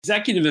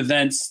Executive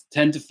events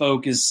tend to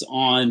focus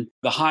on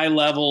the high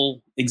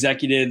level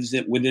executives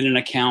within an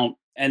account,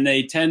 and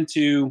they tend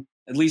to,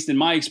 at least in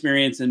my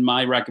experience and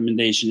my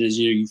recommendation is,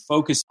 you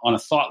focus on a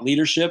thought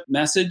leadership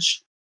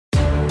message.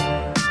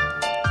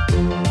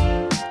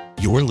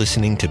 You're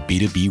listening to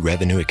B2B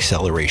Revenue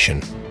Acceleration,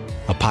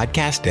 a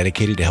podcast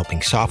dedicated to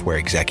helping software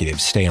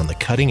executives stay on the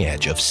cutting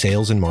edge of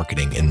sales and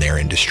marketing in their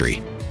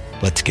industry.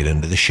 Let's get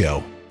into the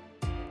show.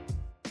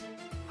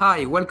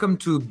 Hi, welcome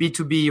to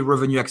B2B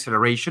Revenue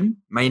Acceleration.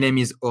 My name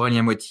is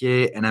Aurélien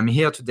Motier, and I'm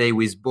here today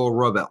with Bo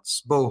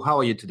Roberts. Bo, how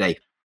are you today?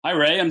 Hi,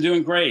 Ray. I'm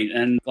doing great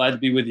and glad to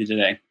be with you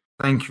today.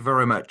 Thank you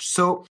very much.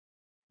 So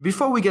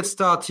before we get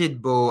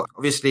started, Bo,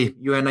 obviously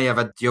you and I have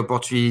had the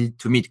opportunity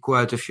to meet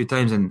quite a few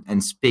times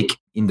and speak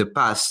in the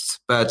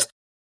past, but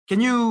can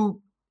you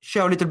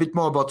share a little bit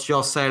more about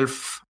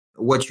yourself,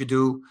 what you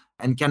do,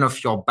 and kind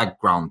of your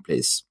background,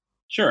 please?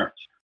 Sure.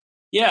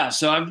 Yeah,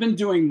 so I've been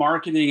doing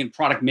marketing and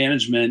product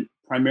management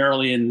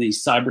primarily in the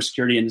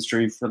cybersecurity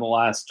industry for the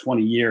last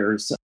 20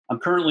 years. I'm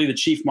currently the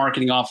chief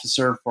marketing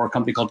officer for a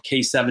company called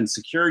K7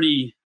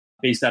 Security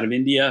based out of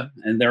India,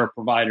 and they're a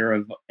provider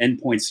of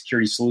endpoint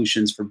security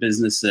solutions for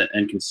business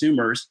and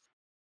consumers.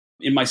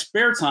 In my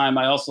spare time,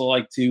 I also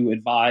like to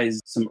advise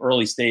some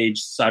early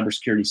stage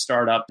cybersecurity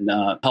startup and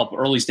help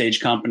early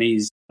stage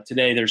companies.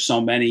 Today, there's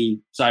so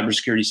many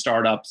cybersecurity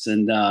startups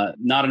and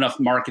not enough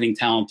marketing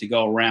talent to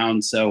go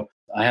around. So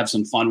I have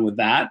some fun with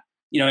that.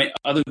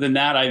 Other than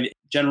that, I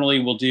generally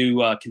will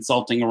do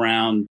consulting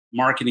around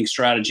marketing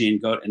strategy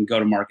and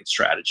go-to-market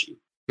strategy.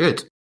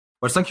 Good.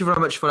 Well, thank you very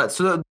much for that.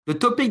 So the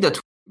topic that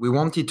we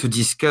wanted to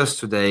discuss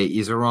today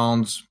is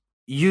around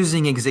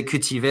using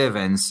executive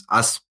events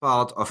as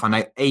part of an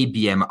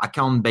ABM,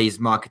 account-based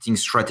marketing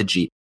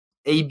strategy.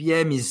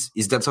 ABM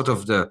is that sort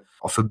of a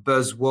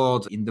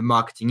buzzword in the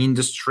marketing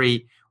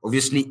industry.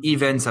 Obviously,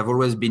 events have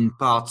always been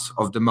part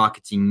of the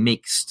marketing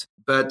mix,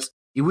 but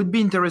it would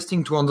be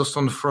interesting to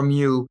understand from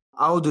you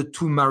how the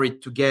two married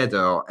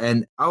together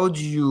and how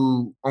do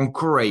you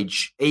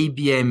encourage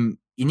ABM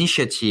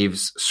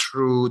initiatives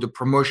through the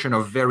promotion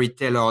of very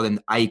tailored and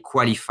high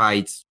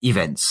qualified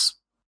events?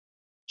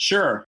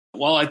 Sure.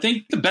 Well, I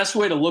think the best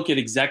way to look at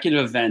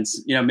executive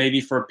events,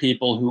 maybe for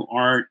people who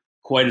aren't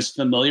quite as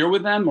familiar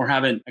with them or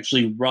haven't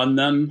actually run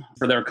them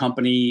for their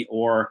company,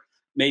 or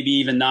maybe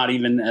even not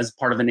even as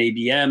part of an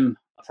ABM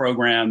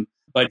program,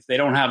 but if they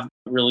don't have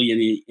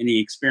really any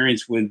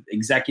experience with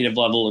executive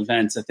level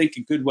events, I think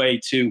a good way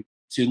to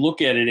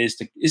look at it is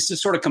to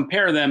sort of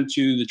compare them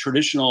to the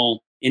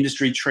traditional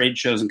industry trade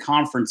shows and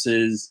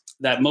conferences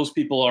that most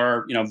people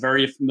are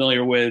very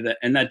familiar with,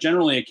 and that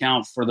generally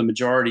account for the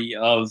majority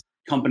of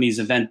companies'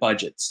 event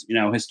budgets.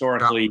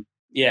 Historically,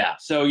 yeah.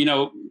 So in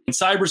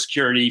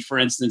cybersecurity, for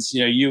instance,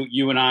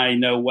 you and I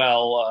know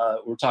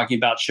well. We're talking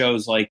about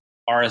shows like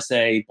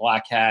RSA,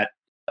 Black Hat,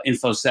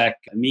 InfoSec,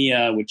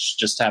 EMEA, which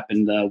just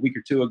happened a week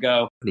or two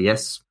ago.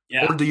 Yes.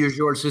 Yeah. All the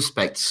usual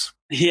suspects.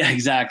 Yeah,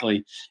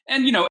 exactly.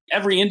 And,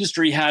 every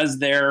industry has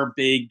their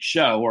big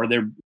show or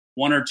their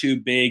one or two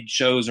big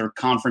shows or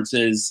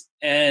conferences.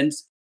 And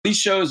these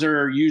shows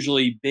are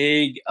usually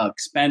big,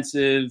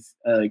 expensive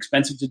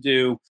to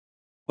do,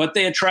 but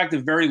they attract a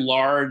very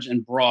large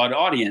and broad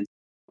audience.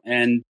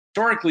 And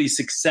historically,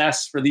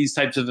 success for these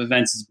types of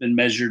events has been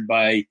measured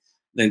by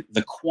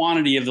the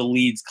quantity of the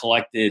leads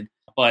collected.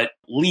 But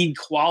lead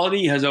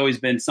quality has always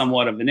been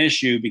somewhat of an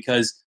issue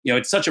because,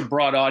 it's such a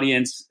broad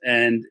audience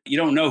and you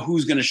don't know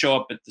who's going to show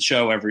up at the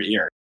show every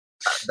year.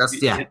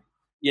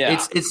 Yeah.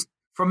 It's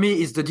for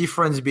me, it's the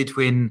difference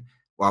between,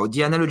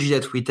 the analogy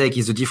that we take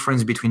is the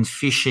difference between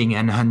fishing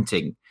and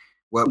hunting.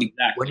 Well,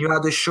 exactly. When you're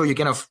at the show, you're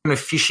kind of in a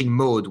fishing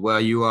mode where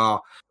you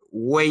are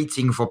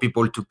waiting for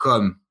people to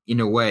come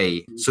in a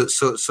way.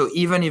 Mm-hmm. So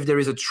even if there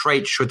is a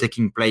trade show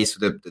taking place,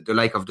 the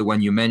like of the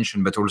one you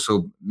mentioned, but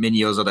also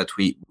many other that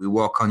we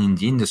work on in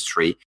the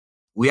industry,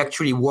 we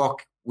actually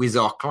work with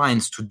our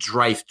clients to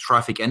drive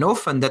traffic. And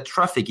often that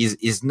traffic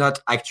is not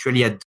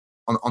actually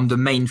on the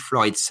main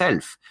floor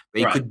itself,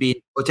 but it could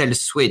be hotel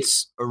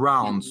suites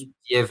around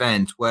the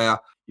event where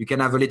you can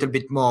have a little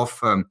bit more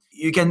of,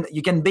 you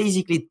can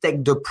basically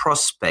take the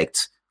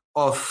prospect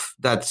of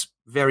that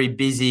very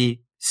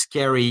busy,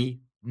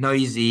 scary,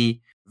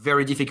 noisy,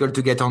 very difficult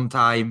to get on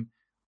time,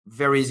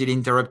 very easily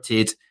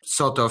interrupted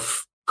sort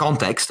of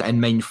context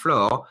and main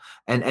floor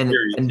and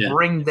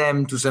bring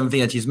them to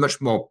something that is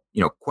much more,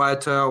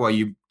 quieter, where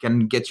you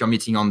can get your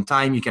meeting on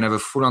time, you can have a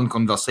full-on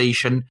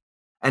conversation.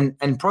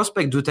 And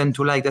prospects do tend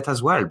to like that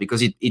as well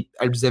because it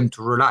helps them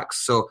to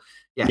relax. So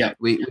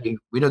we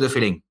know the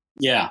feeling.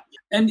 Yeah.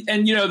 And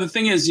the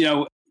thing is,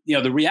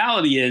 the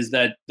reality is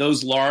that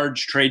those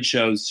large trade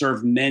shows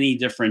serve many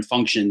different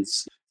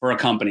functions for a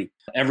company.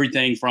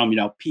 Everything from,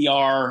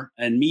 PR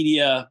and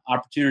media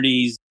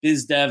opportunities,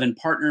 biz dev and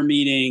partner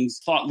meetings,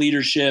 thought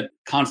leadership,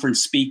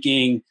 conference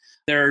speaking.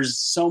 There's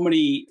so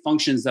many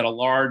functions that a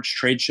large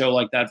trade show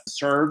like that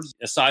serves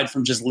aside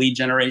from just lead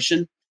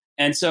generation.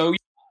 And so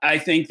I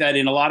think that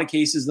in a lot of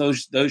cases,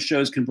 those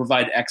shows can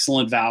provide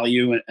excellent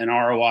value and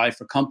ROI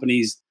for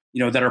companies,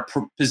 that are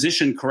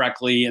positioned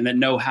correctly and that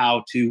know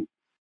how to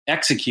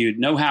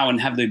know how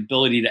and have the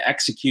ability to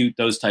execute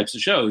those types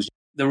of shows.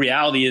 The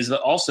reality is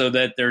that also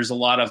that there's a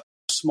lot of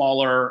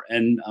smaller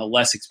and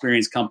less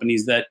experienced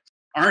companies that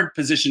aren't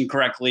positioned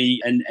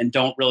correctly and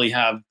don't really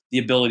have the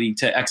ability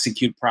to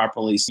execute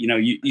properly. So,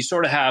 you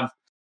sort of have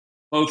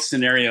both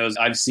scenarios.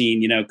 I've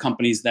seen,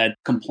 companies that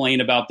complain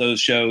about those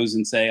shows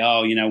and say,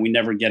 oh, we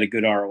never get a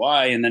good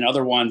ROI. And then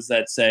other ones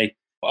that say,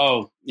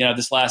 oh,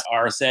 this last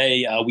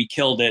RSA, we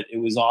killed it. It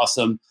was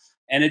awesome.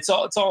 And it's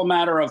all a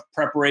matter of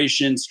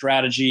preparation,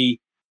 strategy.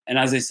 And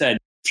as I said,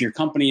 if your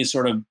company is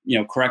sort of,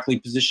 correctly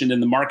positioned in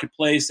the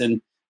marketplace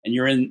and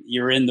you're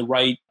in the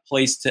right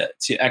place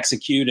to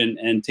execute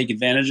and take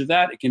advantage of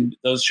that,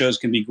 those shows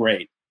can be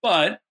great.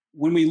 But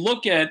when we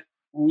look at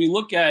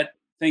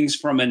things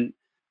from an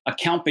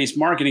account-based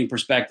marketing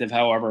perspective,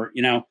 however,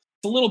 it's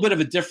a little bit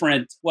of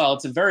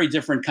it's a very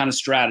different kind of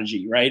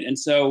strategy, right? And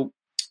so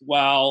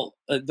while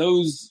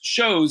those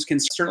shows can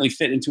certainly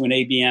fit into an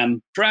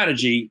ABM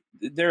strategy,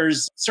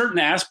 there's certain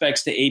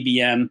aspects to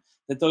ABM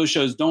that those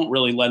shows don't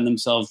really lend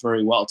themselves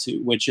very well to,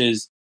 which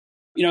is,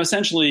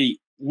 essentially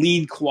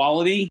lead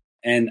quality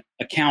and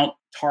account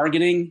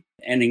targeting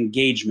and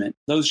engagement.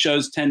 Those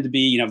shows tend to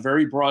be,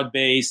 very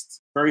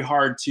broad-based, very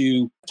hard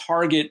to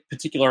target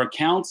particular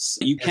accounts.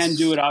 You can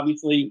do it,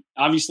 obviously,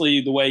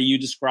 the way you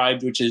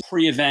described, which is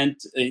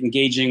pre-event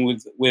engaging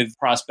with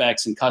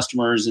prospects and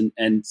customers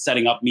and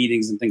setting up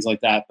meetings and things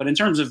like that. But in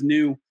terms of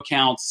new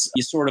accounts,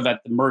 you're sort of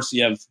at the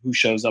mercy of who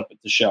shows up at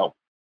the show.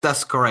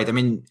 That's correct. I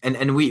mean,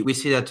 and we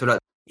see that a lot.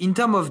 In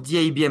terms of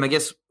the ABM, I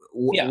guess,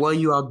 where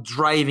you are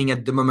driving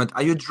at the moment,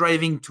 are you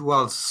driving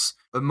towards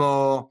a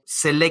more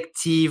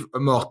selective, a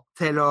more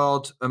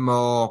tailored, a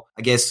more,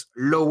 I guess,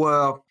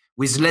 lower,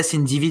 with less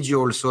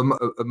individuals, so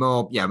a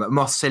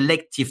more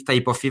selective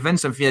type of event,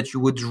 something that you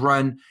would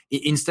run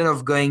instead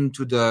of going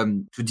to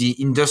the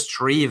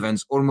industry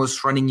events,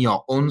 almost running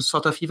your own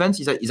sort of events?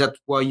 Is that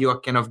where you're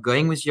kind of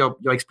going with your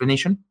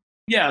explanation?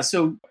 Yeah,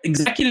 so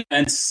executive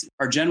events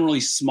are generally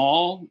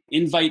small,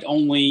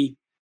 invite-only,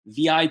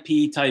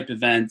 VIP type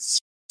events,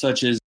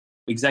 such as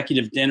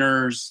executive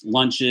dinners,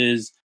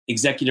 lunches,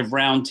 executive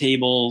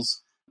roundtables,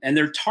 and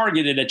they're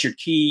targeted at your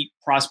key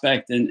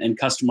prospect and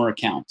customer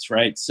accounts,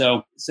 right?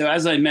 So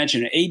as I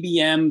mentioned,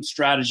 ABM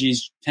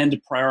strategies tend to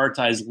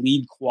prioritize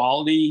lead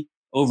quality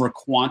over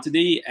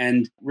quantity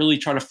and really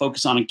try to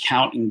focus on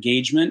account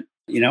engagement,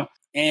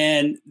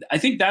 and I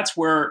think that's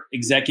where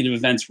executive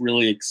events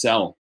really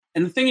excel.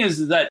 And the thing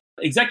is that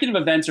executive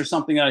events are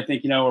something that I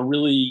think, are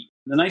really,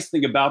 the nice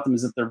thing about them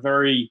is that they're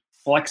very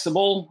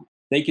flexible.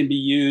 They can be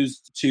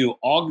used to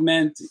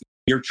augment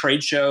your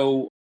trade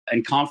show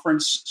and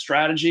conference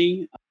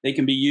strategy. They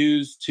can be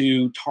used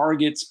to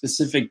target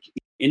specific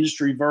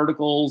industry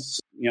verticals,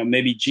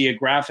 maybe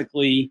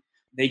geographically.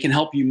 They can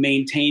help you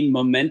maintain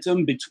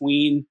momentum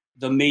between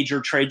the major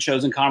trade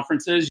shows and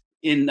conferences.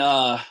 In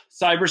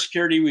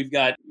cybersecurity, we've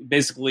got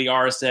basically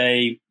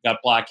RSA, got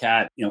Black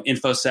Hat,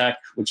 InfoSec,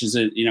 which is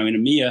in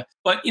EMEA.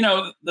 But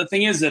the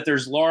thing is that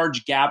there's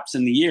large gaps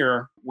in the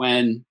year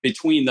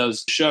between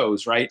those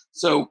shows, right?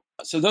 So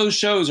those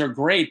shows are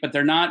great, but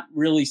they're not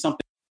really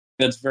something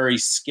that's very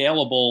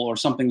scalable or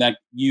something that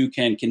you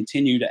can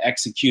continue to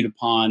execute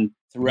upon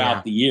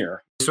throughout the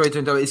year. Sorry to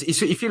interrupt.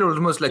 It feels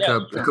almost like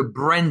a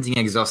branding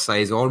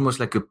exercise, or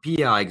almost like a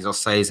PR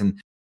exercise, and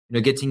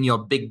getting your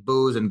big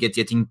booth and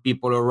getting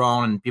people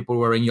around and people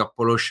wearing your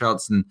polo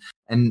shirts, and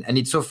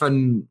it's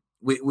often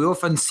we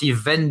often see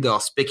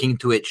vendors speaking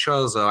to each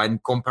other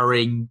and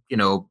comparing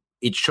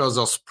each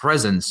other's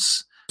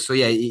presence. So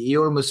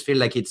you almost feel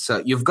like it's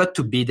you've got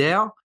to be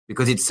there,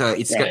 because it's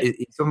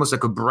almost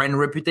like a brand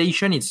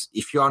reputation. It's,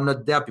 if you are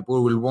not there,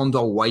 people will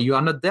wonder why you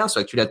are not there.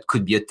 So actually that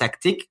could be a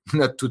tactic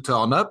not to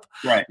turn up,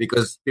 right?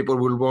 Because people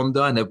will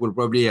wonder, and that will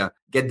probably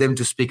get them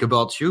to speak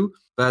about you.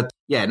 But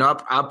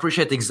I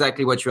appreciate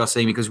exactly what you are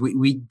saying, because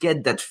we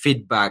get that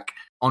feedback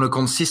on a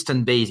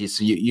consistent basis.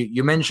 So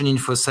you mentioned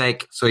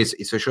InfoSec, so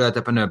it's a show that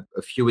happened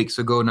a few weeks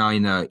ago now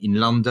in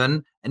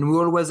London, and we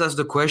always ask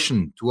the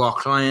question to our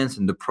clients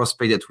and the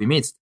prospect that we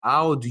meet: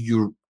 how do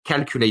you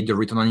calculate the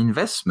return on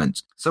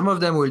investment? Some of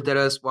them will tell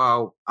us,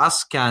 "Wow, I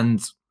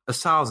scanned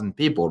 1,000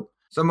 people."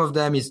 Some of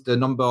them is the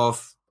number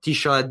of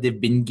T-shirts they've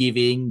been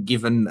given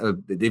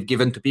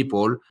to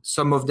people.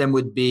 Some of them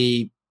would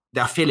be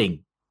their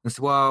feeling. And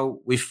so,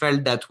 well, we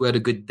felt that we had a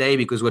good day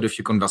because we had a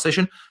few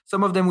conversations.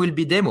 Some of them will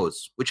be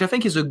demos, which I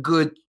think is a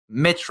good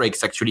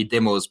metrics, actually,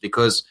 demos,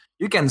 because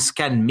you can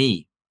scan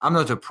me. I'm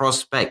not a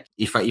prospect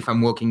if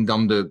I'm walking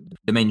down the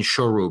main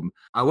showroom.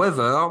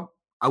 However,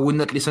 I would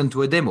not listen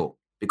to a demo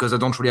because I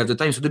don't really have the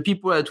time. So the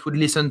people that would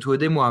listen to a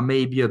demo are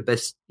maybe a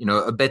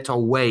better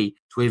way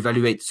to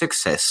evaluate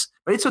success.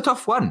 But it's a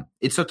tough one.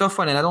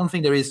 And I don't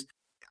think there is,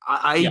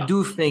 I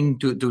do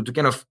think to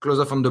kind of close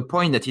off on the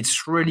point that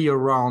it's really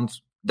around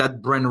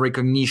that brand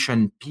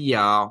recognition,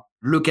 PR,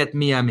 look at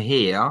me, I'm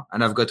here,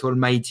 and I've got all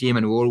my team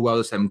and we all wear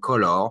the same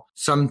color,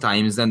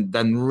 sometimes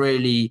than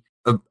really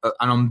an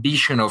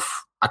ambition of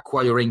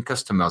acquiring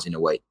customers in a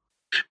way.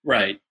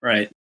 Right.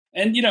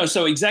 And,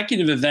 so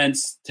executive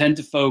events tend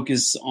to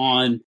focus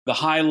on the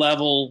high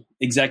level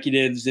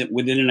executives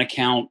within an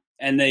account.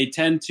 And they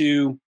tend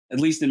to, at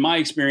least in my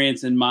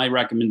experience and my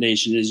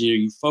recommendation is,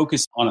 you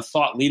focus on a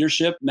thought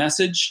leadership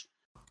message.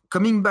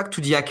 Coming back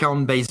to the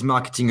account-based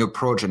marketing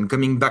approach and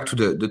coming back to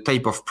the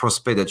type of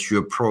prospect that you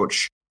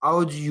approach,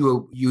 how do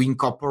you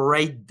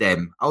incorporate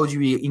them? How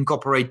do you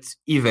incorporate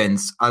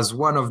events as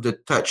one of the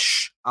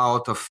touch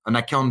out of an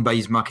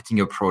account-based marketing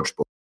approach?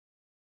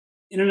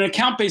 In an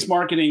account-based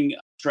marketing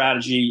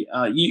strategy,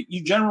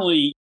 you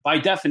generally, by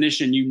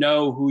definition,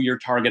 who your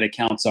target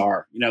accounts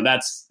are.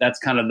 That's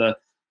kind of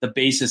the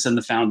basis and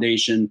the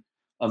foundation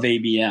of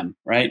ABM,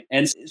 right?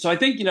 And so I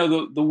think,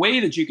 the way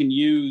that you can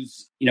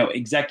use,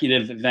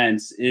 executive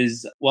events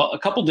is, a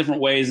couple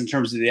different ways in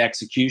terms of the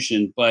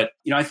execution. But,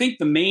 I think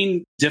the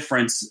main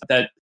difference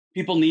that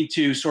people need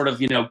to sort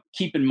of,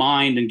 keep in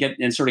mind and get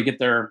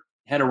their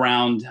head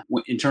around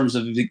in terms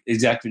of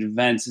executive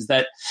events is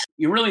that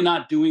you're really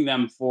not doing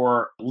them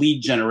for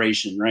lead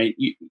generation, right?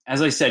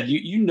 As I said,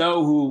 you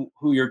know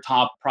who your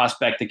top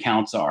prospect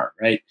accounts are,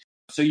 right?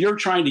 So you're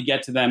trying to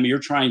get to them, you're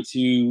trying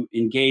to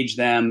engage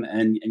them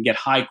and get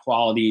high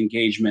quality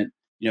engagement,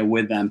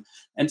 with them.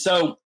 And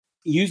so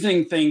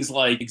using things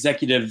like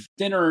executive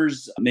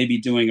dinners, maybe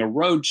doing a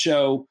road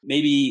show,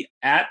 maybe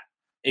at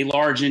a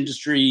large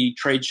industry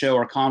trade show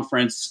or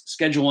conference,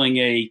 scheduling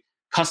a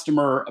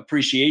customer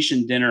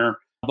appreciation dinner,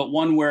 but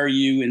one where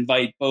you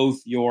invite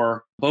both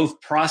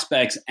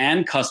prospects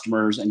and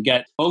customers and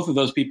get both of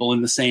those people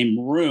in the same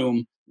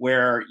room,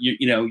 where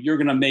you're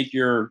going to make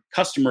your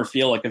customer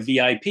feel like a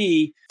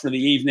VIP for the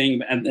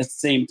evening, and at the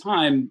same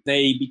time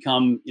they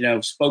become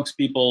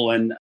spokespeople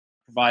and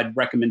provide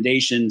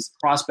recommendations to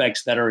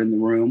prospects that are in the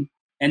room.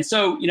 And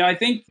so I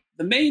think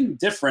the main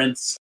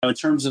difference in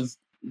terms of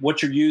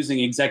what you're using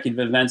executive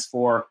events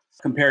for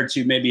compared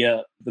to maybe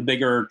the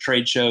bigger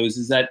trade shows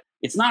is that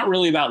it's not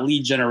really about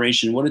lead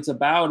generation. What it's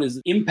about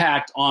is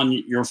impact on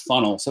your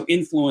funnel, so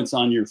influence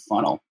on your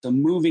funnel, so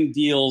moving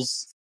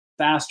deals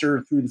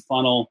faster through the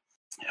funnel,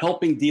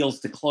 helping deals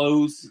to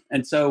close.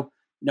 And so,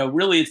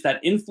 really it's that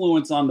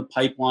influence on the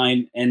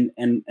pipeline and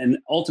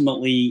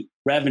ultimately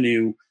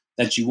revenue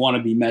that you want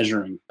to be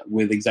measuring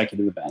with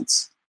executive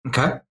events.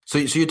 Okay. So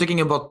you're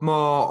talking about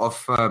more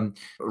of,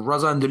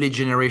 rather than the lead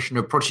generation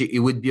approach, it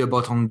would be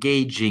about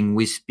engaging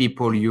with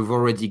people you've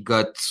already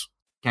got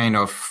kind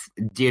of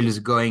deals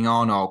going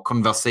on or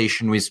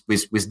conversation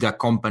with their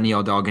company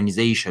or the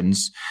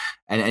organizations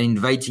and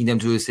inviting them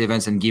to these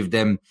events and give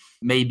them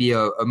maybe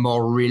a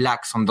more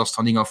relaxed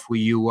understanding of who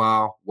you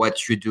are,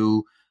 what you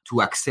do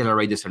to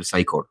accelerate the sales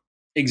cycle.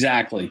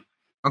 Exactly.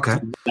 Okay.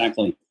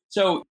 Exactly.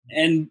 So,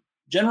 and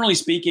generally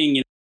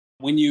speaking,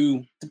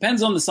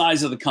 depends on the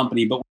size of the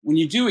company, but when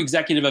you do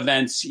executive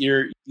events,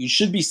 you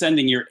should be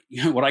sending your,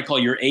 what I call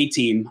your A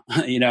team,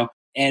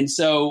 And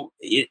so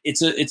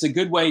it's a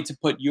good way to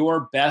put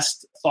your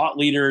best thought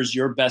leaders,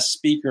 your best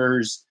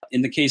speakers.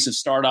 In the case of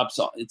startups,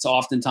 it's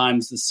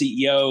oftentimes the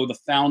CEO, the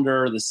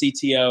founder, the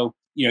CTO.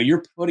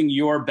 You're putting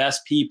your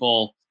best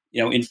people,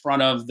 in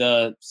front of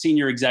the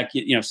senior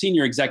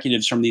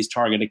executives from these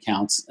target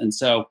accounts. And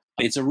so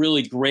it's a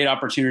really great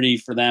opportunity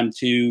for them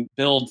to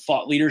build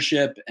thought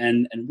leadership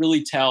and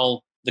really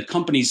tell the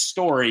company's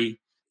story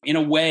in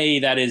a way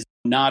that is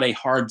not a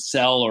hard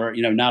sell or,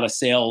 not a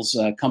sales,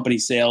 company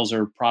sales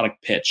or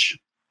product pitch.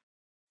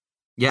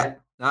 Yeah,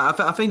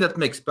 I think that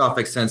makes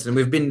perfect sense. And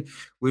we've been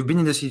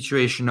in the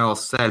situation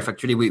ourselves,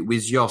 actually,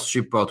 with your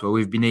support, where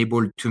we've been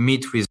able to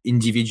meet with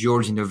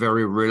individuals in a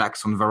very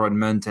relaxed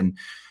environment. And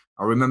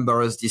I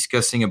remember us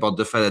discussing about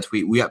the fact that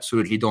we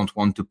absolutely don't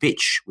want to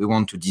pitch. We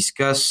want to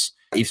discuss.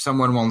 If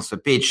someone wants a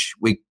pitch,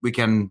 we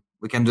can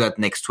do that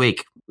next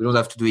week. We don't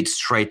have to do it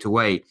straight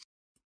away.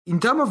 In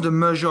terms of the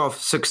measure of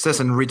success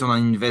and return on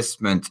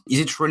investment, is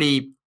it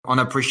really on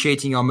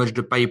appreciating how much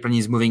the pipeline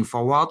is moving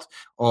forward,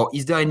 or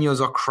is there any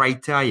other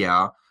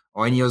criteria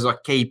or any other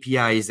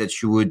KPIs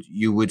that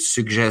you would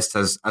suggest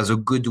as a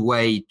good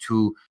way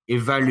to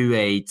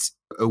evaluate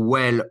a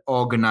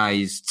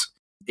well-organized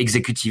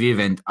executive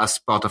event as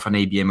part of an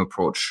ABM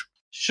approach?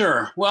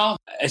 Sure. Well,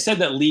 I said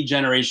that lead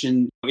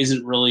generation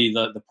isn't really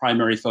the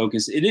primary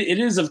focus. It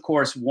is, of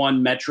course,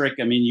 one metric.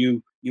 I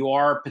mean, you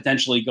are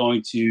potentially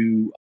going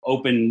to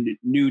open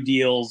new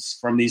deals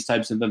from these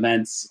types of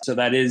events. So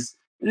it is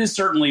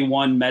certainly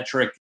one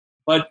metric.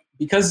 But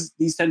because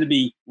these tend to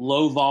be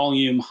low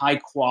volume, high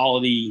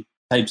quality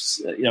types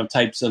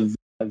of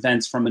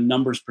events from a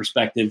numbers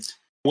perspective,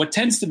 what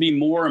tends to be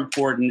more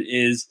important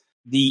is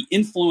the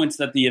influence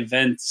that the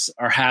events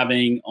are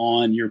having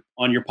on your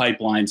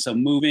pipeline. So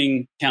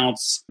moving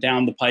accounts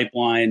down the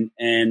pipeline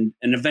and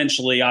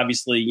eventually,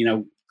 obviously,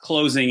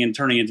 closing and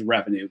turning into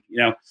revenue.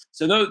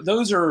 So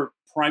those are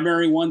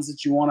primary ones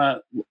that you want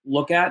to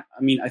look at.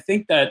 I mean, I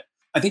think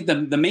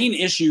the main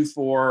issue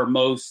for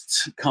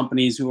most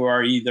companies who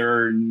are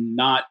either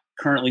not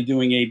currently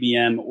doing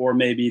ABM or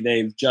maybe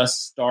they've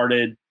just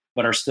started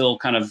but are still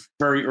kind of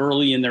very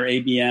early in their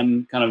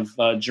ABM kind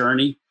of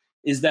journey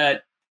is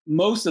that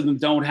most of them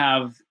don't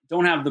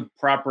don't have the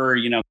proper,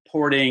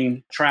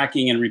 reporting,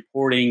 tracking and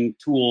reporting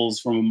tools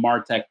from a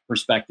MarTech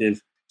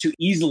perspective to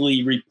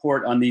easily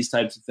report on these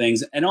types of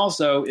things. And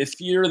also,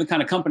 if you're the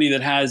kind of company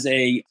that has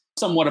a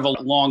somewhat of a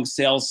long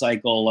sales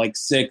cycle, like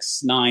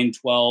 6, 9,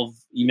 12,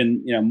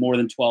 even more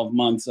than 12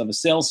 months of a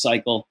sales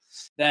cycle,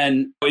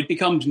 then it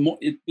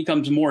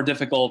becomes more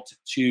difficult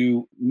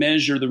to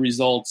measure the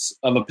results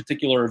of a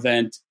particular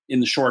event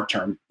in the short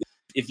term.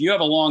 If you have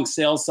a long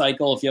sales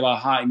cycle, if you have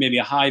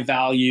a high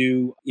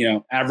value,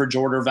 average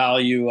order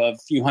value of a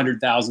few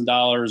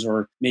 $100,000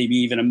 or maybe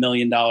even $1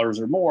 million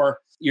or more,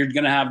 you're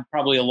going to have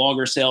probably a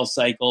longer sales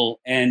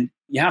cycle, and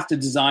you have to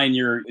design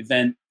your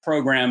event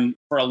program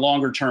for a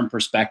longer term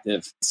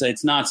perspective. So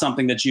it's not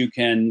something that you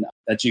can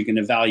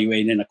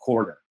evaluate in a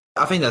quarter.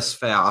 I think that's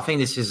fair. I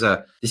think this is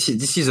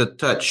a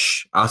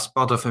touch as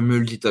part of a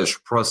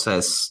multi-touch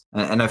process,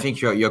 and I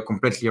think you're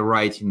completely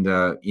right in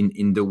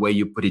the way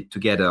you put it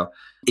together.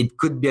 It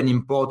could be an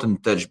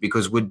important touch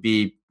because would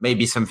be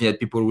maybe something that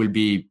people will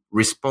be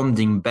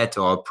responding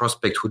better, or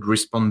prospects would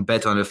respond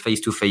better on a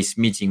face-to-face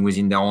meeting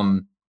within their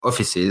own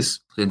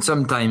offices. And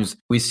sometimes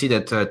we see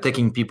that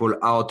taking people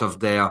out of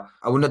their,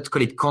 I would not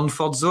call it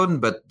comfort zone,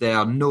 but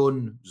their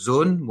known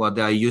zone where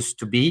they are used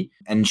to be,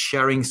 and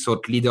sharing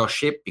thought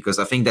leadership, because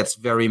I think that's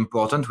very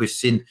important. We've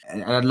seen,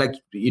 and I'd like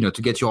to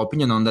get your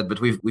opinion on that,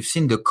 but we've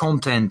seen the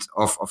content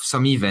of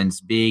some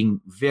events being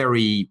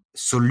very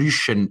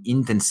solution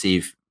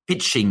intensive,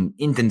 pitching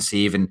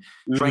intensive, and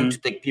trying to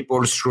take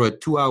people through a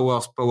 2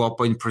 hours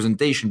PowerPoint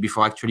presentation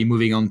before actually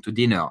moving on to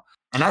dinner.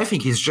 And I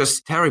think it's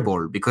just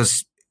terrible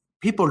because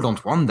people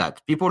don't want that.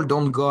 People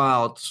don't go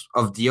out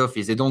of the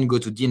office. They don't go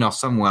to dinner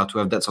somewhere to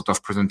have that sort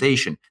of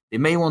presentation. They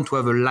may want to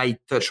have a light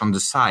touch on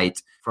the side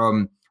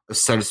from a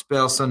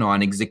salesperson or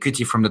an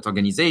executive from that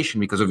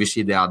organization, because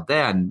obviously they are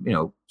there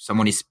and,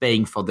 someone is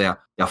paying for their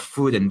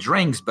food and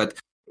drinks. But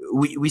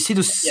we see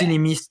those silly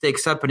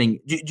mistakes happening.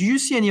 Do you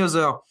see any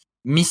other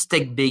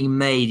mistake being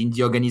made in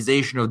the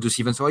organization of those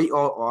events?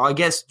 Or I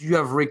guess, do you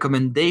have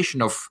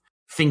recommendation of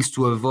things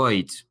to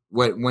avoid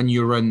when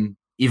you run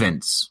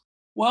events?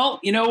 Well,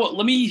 why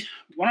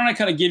don't I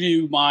kind of give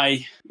you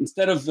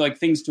instead of like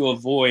things to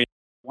avoid,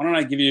 why don't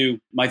I give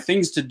you my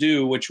things to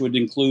do, which would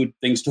include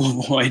things to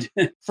avoid.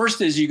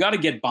 First is you got to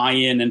get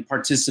buy-in and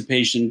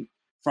participation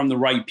from the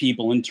right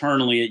people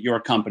internally at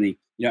your company.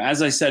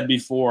 As I said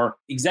before,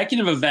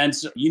 executive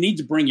events, you need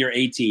to bring your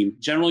A team.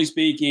 Generally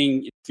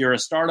speaking, if you're a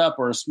startup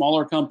or a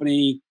smaller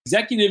company,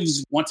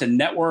 executives want to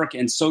network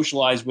and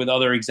socialize with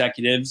other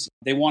executives.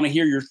 They want to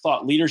hear your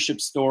thought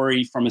leadership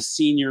story from a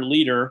senior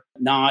leader,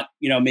 not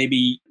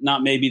maybe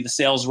the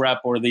sales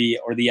rep or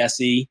the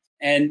SE.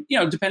 And,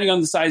 depending on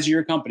the size of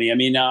your company. I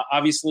mean,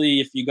 obviously,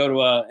 if you go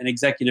to an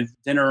executive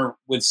dinner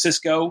with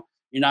Cisco,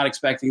 you're not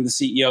expecting the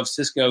CEO of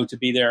Cisco to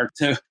be there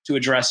to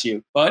address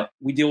you. But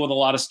we deal with a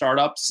lot of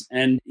startups.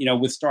 And,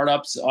 with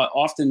startups,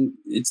 often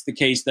it's the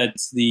case that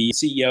it's the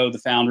CEO, the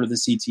founder, the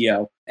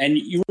CTO. And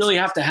you really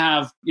have to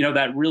have,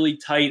 that really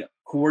tight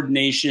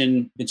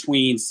coordination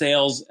between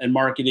sales and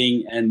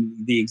marketing and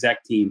the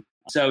exec team.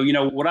 So,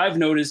 what I've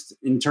noticed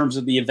in terms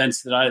of the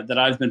events that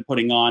I've been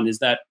putting on is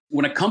that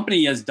when a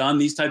company has done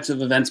these types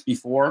of events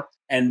before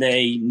and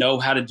they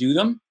know how to do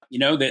them,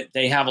 that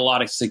they have a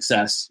lot of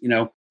success,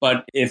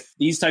 But if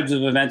these types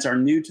of events are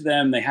new to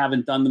them, they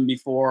haven't done them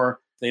before,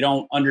 they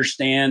don't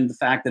understand the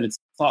fact that it's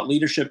thought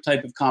leadership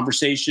type of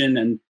conversation,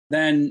 and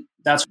then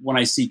that's when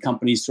I see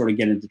companies sort of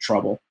get into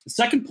trouble. The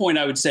second point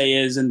I would say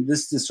is, and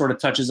this just sort of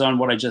touches on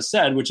what I just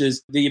said, which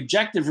is the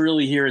objective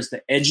really here is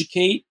to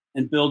educate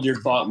and build your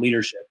thought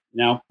leadership.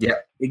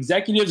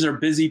 Executives are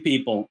busy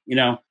people.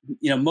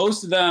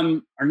 Most of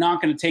them are not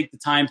going to take the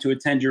time to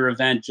attend your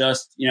event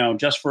just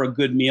for a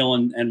good meal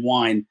and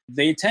wine.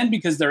 They attend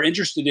because they're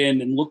interested in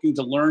and looking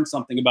to learn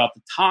something about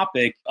the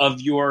topic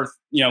of your,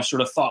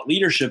 sort of thought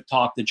leadership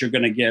talk that you're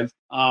going to give.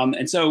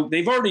 And so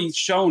they've already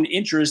shown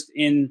interest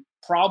in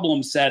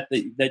problem set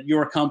that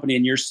your company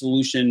and your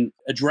solution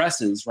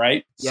addresses,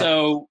 right?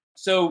 Yeah.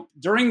 So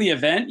during the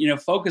event,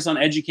 focus on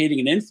educating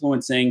and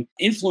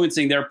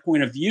influencing their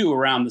point of view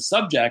around the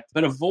subject,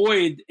 but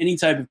avoid any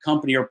type of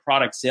company or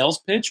product sales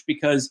pitch,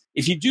 because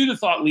if you do the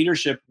thought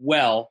leadership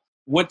well,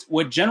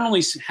 what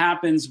generally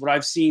happens, what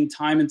I've seen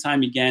time and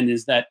time again,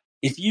 is that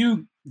if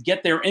you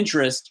get their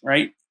interest,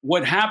 right,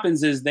 what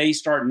happens is they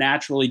start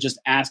naturally just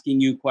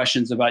asking you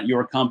questions about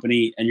your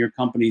company and your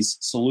company's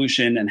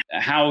solution and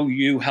how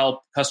you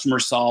help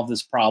customers solve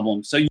this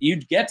problem. So you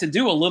get to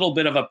do a little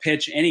bit of a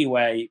pitch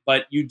anyway,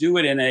 but you do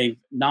it in a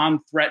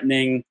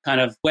non-threatening kind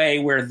of way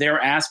where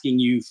they're asking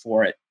you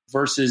for it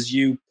versus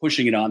you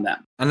pushing it on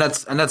them. And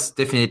that's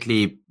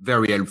definitely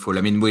very helpful.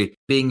 I mean,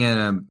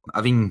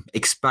 having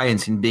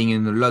experience in being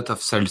in a lot of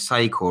sales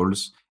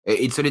cycles,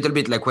 it's a little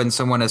bit like when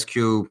someone asks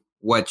you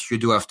what you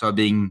do after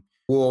being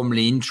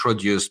warmly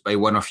introduced by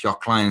one of your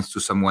clients to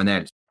someone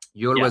else.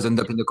 you always end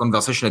up in the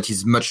conversation that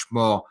is much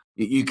more,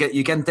 you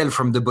can tell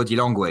from the body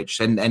language.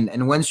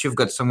 And once you've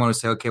got someone who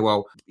say, okay,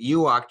 well,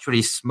 you are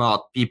actually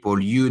smart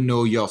people, you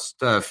know your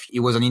stuff. It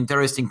was an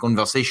interesting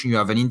conversation. You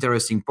have an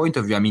interesting point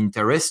of view. I'm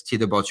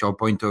interested about your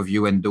point of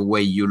view and the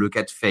way you look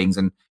at things.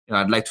 And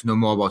I'd like to know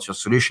more about your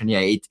solution. Yeah,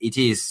 it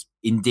is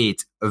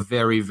indeed a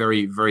very,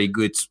 very, very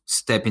good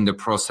step in the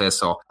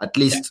process, or at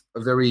least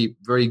a very,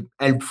 very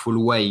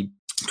helpful way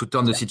to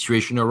turn the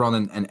situation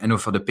around and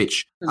offer the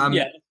pitch.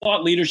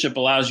 Thought leadership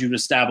allows you to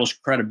establish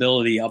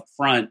credibility up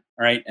front,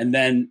 right? And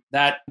then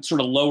that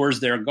sort of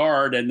lowers their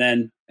guard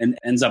and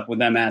ends up with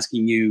them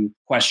asking you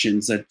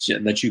questions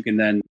that you can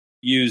then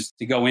use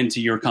to go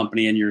into your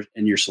company and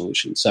your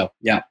solution. So,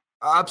 yeah.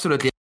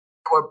 Absolutely.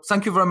 Well,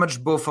 thank you very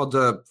much, Bo, for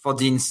the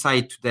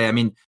insight today. I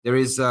mean, there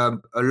is a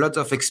lot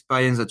of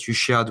experience that you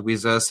shared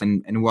with us,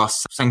 and we're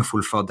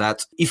thankful for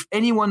that. If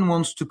anyone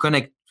wants to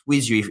connect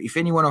with you, if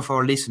any one of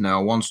our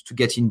listeners wants to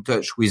get in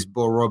touch with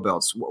Bo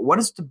Roberts, what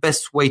is the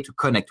best way to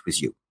connect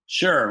with you?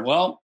 Sure.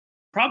 Well,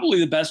 probably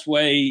the best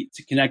way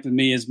to connect with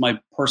me is my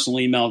personal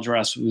email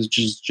address, which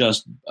is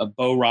just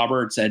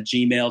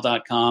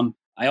boroberts@gmail.com.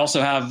 I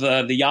also have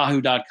the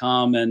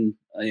yahoo.com and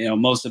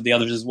most of the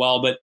others as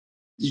well, but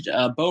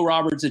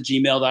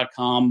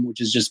boroberts@gmail.com,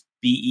 which is just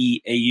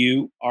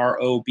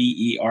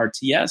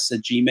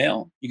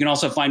BEAUROBERTS@gmail. You can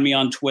also find me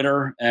on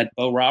Twitter at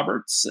Bo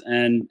Roberts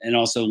and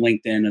also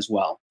LinkedIn as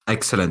well.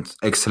 Excellent.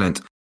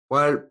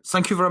 Well,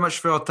 thank you very much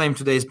for your time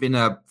today. It's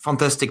been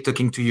fantastic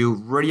talking to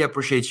you. Really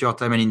appreciate your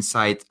time and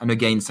insight. And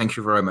again, thank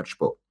you very much,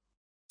 Bo.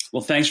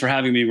 Well, thanks for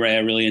having me, Ray. I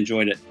really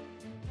enjoyed it.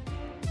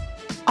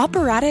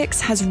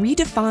 Operatics has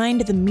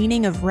redefined the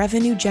meaning of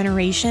revenue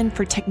generation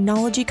for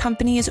technology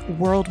companies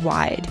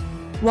worldwide.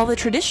 While the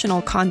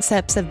traditional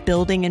concepts of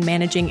building and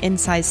managing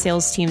inside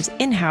sales teams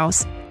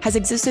in-house has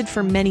existed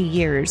for many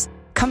years,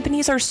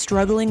 companies are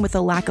struggling with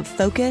a lack of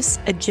focus,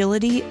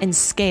 agility, and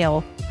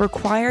scale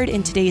required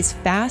in today's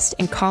fast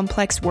and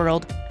complex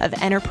world of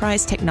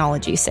enterprise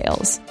technology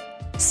sales.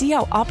 See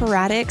how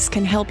Operatics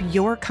can help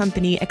your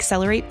company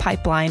accelerate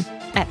pipeline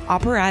at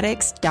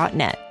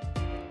operatics.net.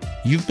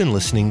 You've been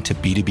listening to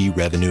B2B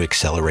Revenue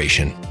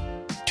Acceleration.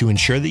 To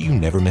ensure that you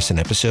never miss an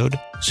episode,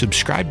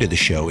 subscribe to the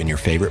show in your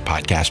favorite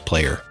podcast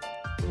player.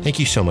 Thank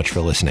you so much for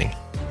listening.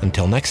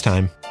 Until next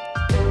time.